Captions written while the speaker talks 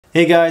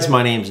Hey guys,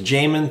 my name's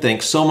Jamin.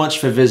 Thanks so much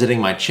for visiting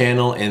my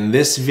channel. In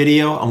this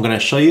video, I'm going to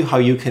show you how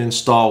you can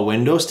install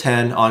Windows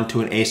 10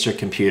 onto an Acer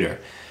computer.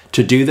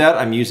 To do that,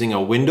 I'm using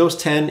a Windows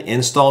 10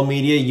 install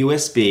media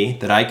USB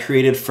that I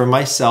created for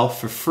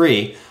myself for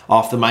free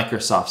off the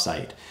Microsoft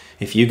site.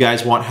 If you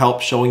guys want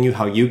help showing you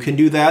how you can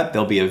do that,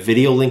 there'll be a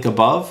video link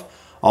above,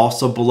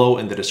 also below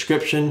in the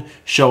description,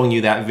 showing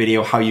you that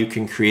video how you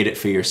can create it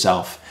for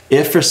yourself.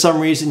 If for some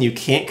reason you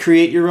can't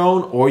create your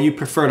own or you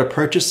prefer to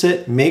purchase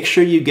it, make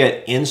sure you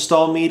get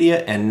install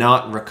media and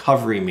not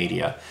recovery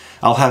media.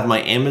 I'll have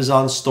my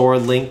Amazon store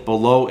link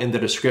below in the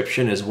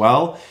description as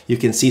well. You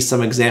can see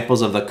some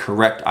examples of the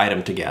correct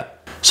item to get.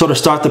 So to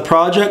start the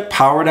project,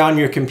 power down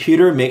your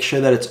computer, make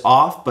sure that it's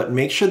off, but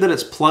make sure that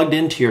it's plugged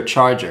into your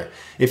charger.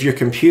 If your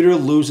computer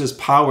loses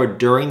power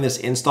during this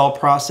install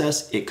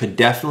process, it could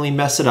definitely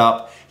mess it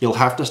up. You'll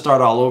have to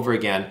start all over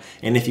again.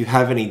 And if you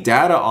have any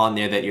data on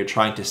there that you're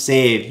trying to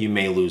save, you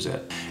may lose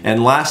it.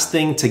 And last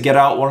thing, to get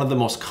out one of the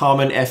most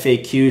common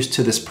FAQs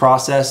to this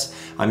process,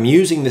 I'm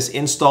using this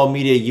install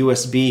media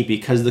USB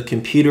because the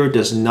computer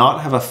does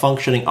not have a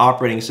functioning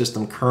operating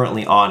system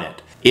currently on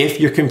it.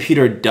 If your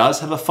computer does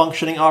have a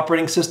functioning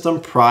operating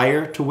system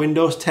prior to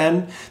Windows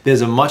 10,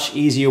 there's a much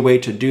easier way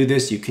to do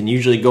this. You can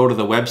usually go to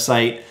the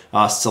website,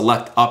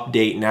 select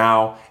update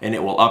now, and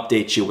it will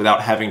update you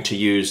without having to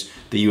use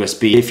the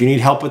USB. If you need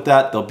help with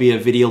that, there'll be a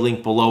video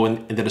link below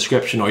in the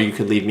description, or you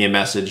could leave me a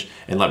message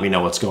and let me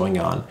know what's going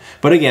on.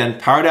 But again,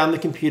 power down the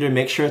computer,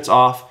 make sure it's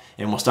off,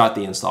 and we'll start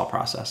the install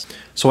process.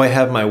 So I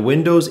have my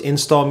Windows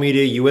install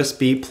media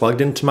USB plugged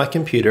into my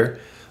computer.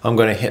 I'm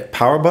going to hit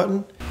power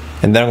button,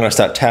 and then I'm going to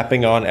start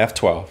tapping on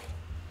F12.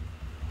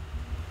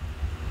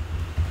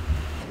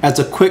 As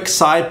a quick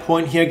side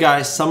point here,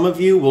 guys, some of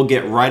you will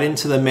get right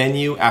into the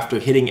menu after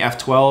hitting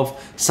F12.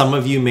 Some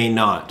of you may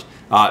not.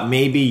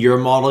 Maybe your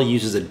model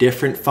uses a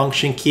different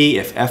function key.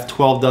 If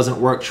F12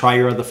 doesn't work, try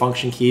your other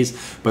function keys.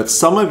 But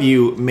some of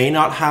you may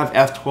not have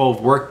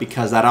F12 work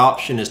because that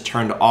option is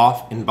turned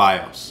off in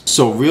BIOS.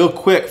 So real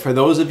quick, for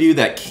those of you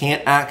that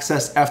can't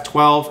access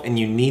F12 and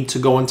you need to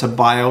go into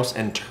BIOS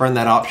and turn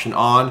that option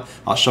on,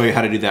 I'll show you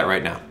how to do that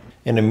right now.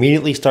 And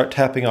immediately start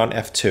tapping on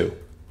F2.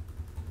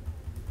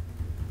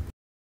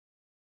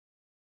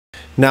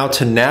 Now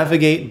to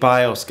navigate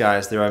BIOS,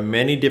 guys, there are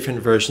many different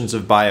versions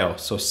of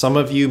BIOS. So some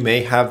of you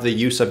may have the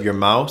use of your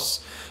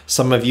mouse.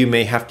 Some of you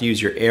may have to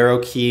use your arrow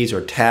keys or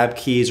tab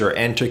keys or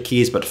enter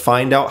keys, but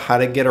find out how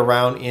to get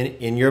around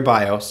in your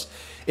BIOS.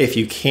 If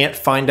you can't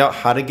find out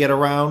how to get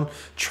around,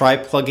 try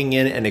plugging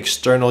in an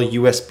external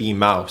USB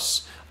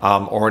mouse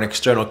or an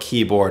external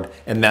keyboard,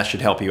 and that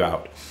should help you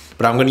out.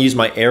 But I'm going to use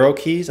my arrow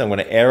keys. I'm going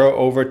to arrow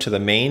over to the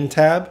main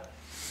tab,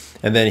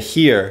 and then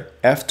here,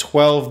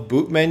 F12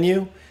 boot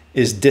menu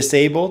is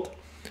disabled.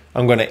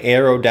 I'm going to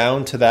arrow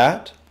down to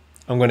that.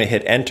 I'm going to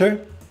hit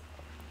enter,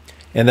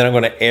 and then I'm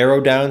going to arrow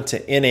down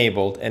to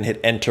enabled and hit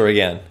enter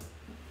again.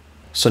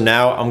 So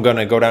now I'm going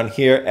to go down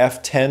here,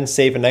 F10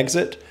 save and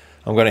exit.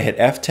 I'm going to hit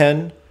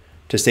F10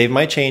 to save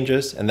my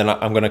changes, and then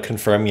I'm going to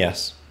confirm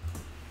yes.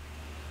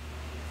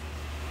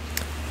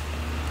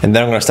 And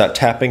then I'm going to start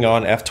tapping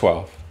on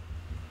F12.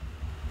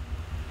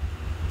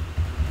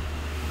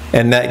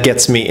 And that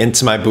gets me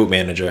into my boot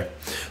manager.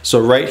 So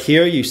right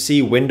here you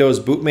see Windows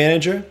Boot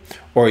Manager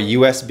or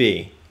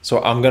USB. So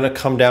I'm going to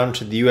come down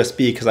to the USB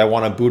because I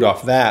want to boot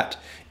off that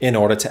in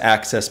order to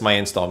access my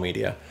install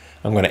media.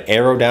 I'm going to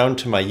arrow down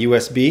to my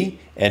USB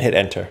and hit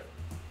enter.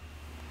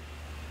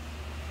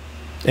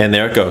 And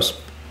there it goes.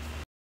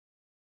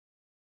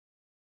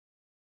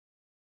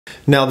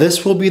 Now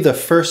this will be the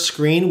first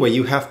screen where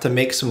you have to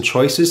make some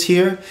choices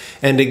here.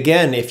 And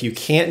again, if you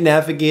can't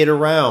navigate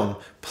around,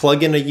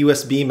 plug in a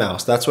USB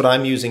mouse. That's what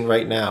I'm using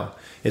right now,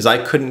 is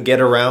I couldn't get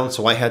around,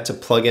 so I had to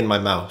plug in my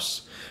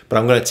mouse. But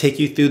I'm going to take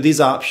you through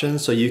these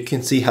options so you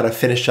can see how to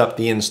finish up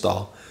the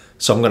install.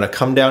 So I'm going to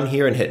come down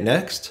here and hit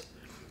next,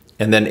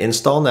 and then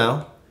install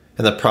now,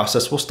 and the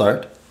process will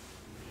start.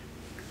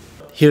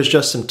 Here's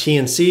just some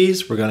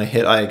T&Cs. We're going to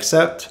hit I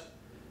accept,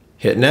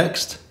 hit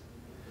next.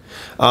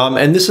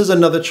 And this is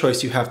another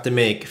choice you have to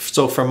make.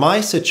 So for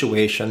my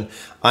situation,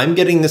 I'm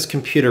getting this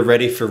computer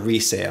ready for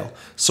resale.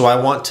 So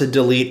I want to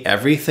delete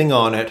everything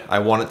on it. I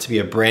want it to be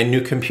a brand new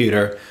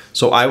computer.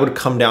 So I would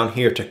come down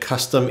here to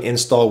custom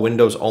install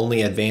Windows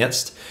Only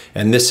Advanced.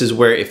 And this is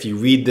where, if you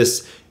read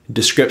this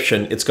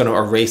description, it's going to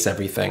erase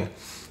everything.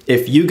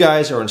 If you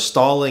guys are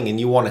installing and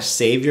you want to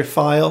save your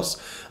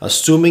files,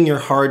 assuming your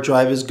hard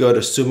drive is good,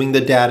 assuming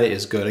the data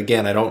is good,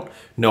 again, I don't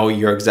know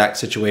your exact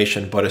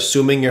situation, but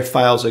assuming your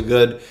files are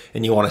good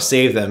and you want to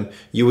save them,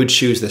 you would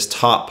choose this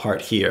top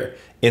part here,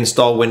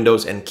 install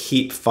Windows and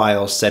keep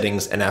files,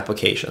 settings, and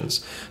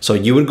applications. So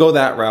you would go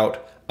that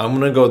route. I'm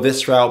going to go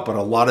this route, but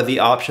a lot of the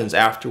options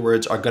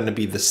afterwards are going to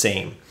be the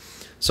same.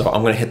 So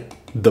I'm going to hit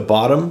the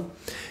bottom.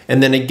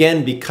 And then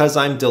again, because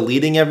I'm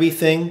deleting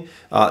everything,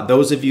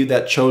 those of you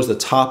that chose the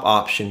top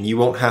option, you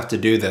won't have to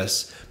do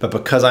this. But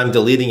because I'm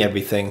deleting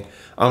everything,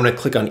 I'm going to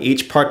click on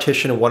each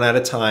partition one at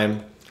a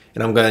time,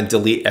 and I'm going to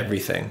delete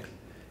everything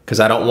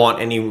because I don't want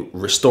any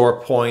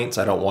restore points.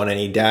 I don't want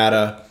any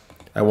data.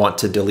 I want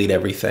to delete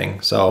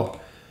everything. So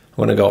I'm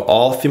gonna go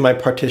all through my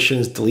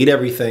partitions, delete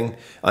everything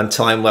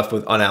until I'm left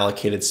with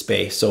unallocated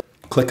space. So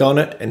click on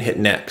it and hit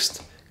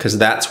next, because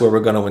that's where we're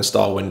gonna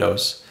install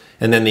Windows.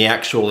 And then the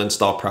actual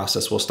install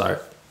process will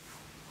start.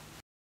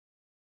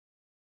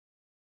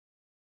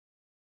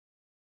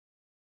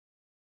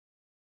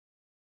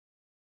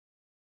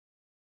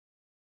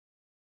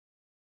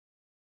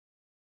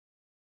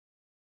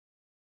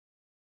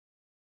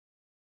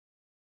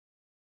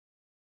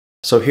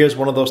 So here's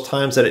one of those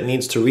times that it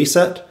needs to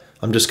reset.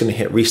 I'm just gonna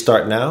hit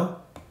restart now.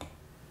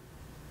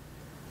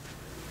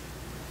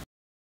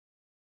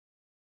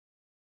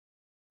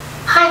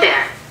 Hi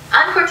there,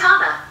 I'm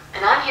Cortana,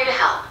 and I'm here to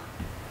help.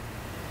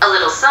 A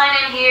little sign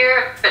in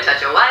here, a touch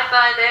of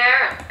Wi-Fi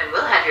there, and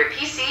we'll have your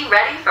PC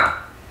ready for...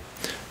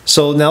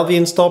 So now the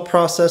install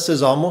process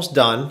is almost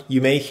done.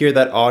 You may hear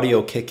that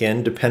audio kick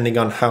in depending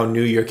on how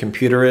new your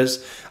computer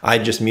is. I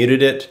just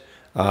muted it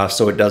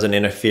so it doesn't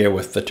interfere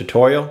with the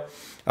tutorial.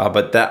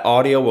 But that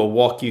audio will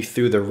walk you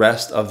through the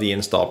rest of the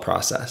install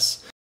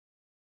process.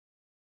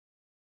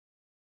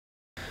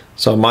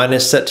 So mine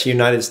is set to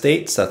United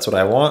States. That's what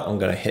I want. I'm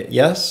going to hit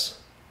yes.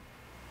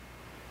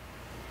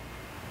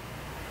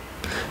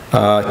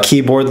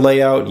 Keyboard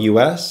layout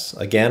US.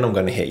 Again, I'm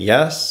going to hit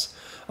yes.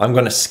 I'm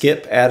going to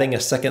skip adding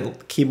a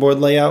second keyboard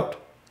layout.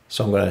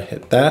 So I'm going to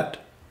hit that.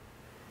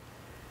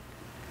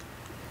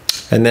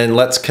 And then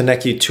let's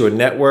connect you to a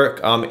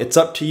network. It's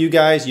up to you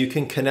guys. You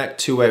can connect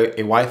to a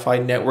Wi-Fi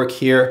network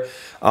here.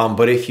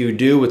 But if you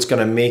do, it's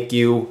gonna make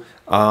you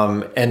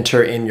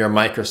enter in your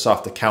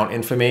Microsoft account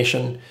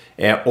information,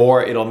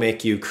 or it'll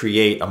make you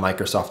create a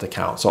Microsoft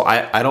account. So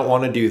I don't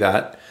wanna do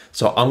that.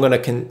 So I'm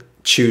gonna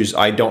choose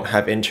I don't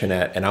have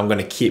internet, and I'm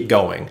gonna keep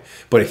going.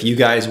 But if you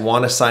guys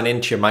wanna sign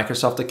into your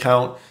Microsoft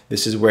account,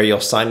 this is where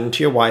you'll sign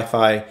into your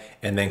Wi-Fi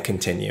and then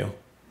continue.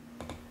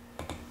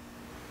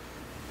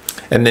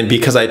 And then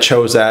because I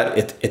chose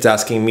that, it's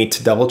asking me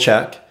to double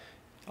check.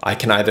 I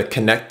can either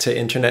connect to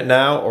internet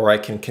now, or I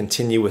can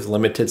continue with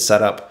limited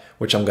setup,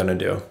 which I'm gonna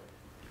do.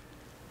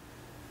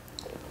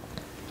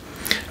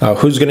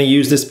 Who's gonna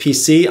use this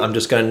PC? I'm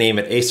just gonna name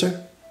it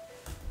Acer.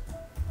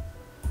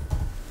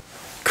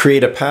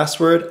 Create a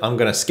password. I'm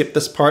gonna skip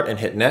this part and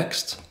hit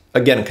next.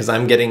 Again, because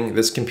I'm getting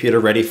this computer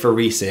ready for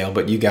resale,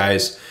 but you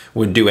guys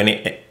would do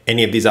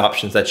any of these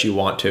options that you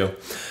want to.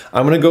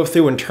 I'm gonna go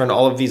through and turn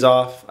all of these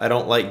off. I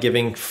don't like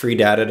giving free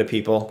data to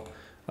people.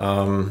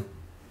 I'm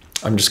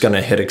just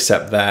gonna hit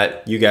accept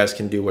that. You guys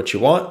can do what you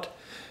want.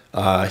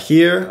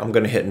 Here, I'm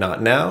gonna hit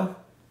not now.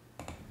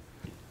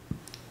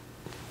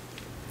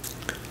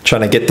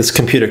 Trying to get this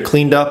computer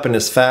cleaned up and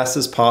as fast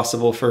as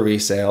possible for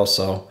resale,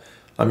 so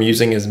I'm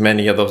using as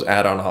many of those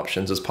add-on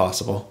options as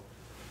possible.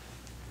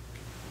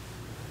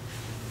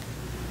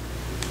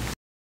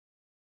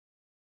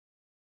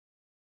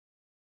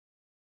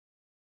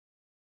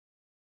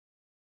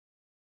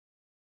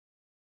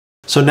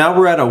 So now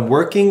we're at a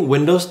working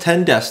Windows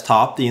 10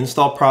 desktop. The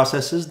install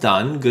process is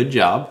done. Good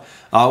job.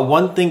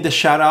 One thing to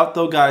shout out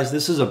though, guys,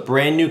 this is a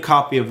brand new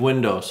copy of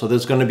Windows. So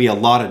there's going to be a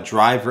lot of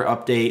driver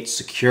updates,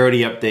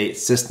 security updates,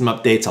 system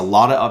updates, a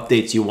lot of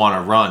updates you want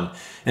to run.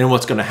 And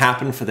what's going to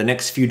happen for the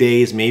next few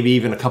days, maybe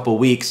even a couple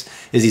weeks,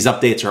 is these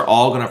updates are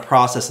all going to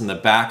process in the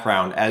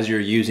background as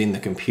you're using the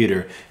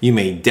computer. You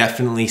may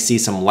definitely see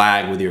some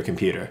lag with your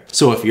computer.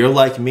 So if you're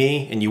like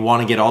me and you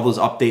want to get all those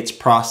updates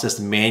processed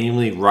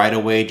manually right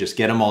away, just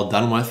get them all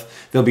done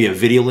with, there'll be a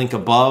video link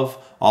above.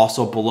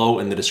 Also below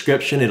in the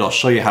description, it'll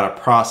show you how to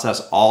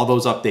process all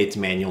those updates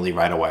manually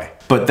right away.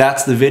 But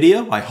that's the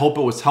video. I hope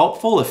it was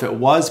helpful. If it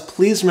was,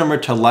 please remember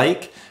to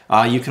like.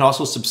 You can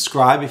also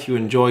subscribe if you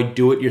enjoy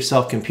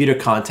do-it-yourself computer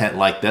content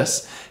like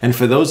this. And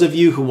for those of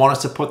you who want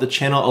to support the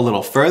channel a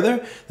little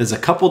further, there's a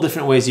couple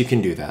different ways you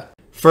can do that.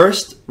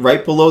 First,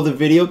 right below the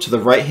video to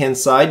the right-hand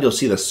side, you'll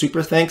see the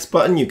Super Thanks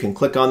button. You can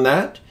click on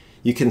that.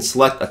 You can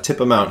select a tip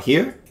amount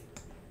here.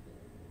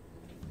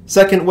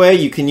 Second way,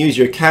 you can use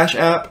your Cash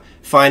App.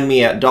 Find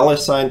me at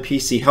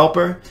 $PC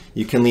Helper.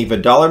 You can leave a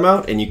dollar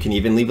amount and you can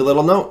even leave a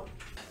little note.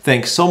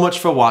 Thanks so much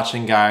for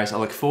watching, guys. I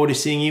look forward to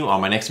seeing you on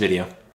my next video.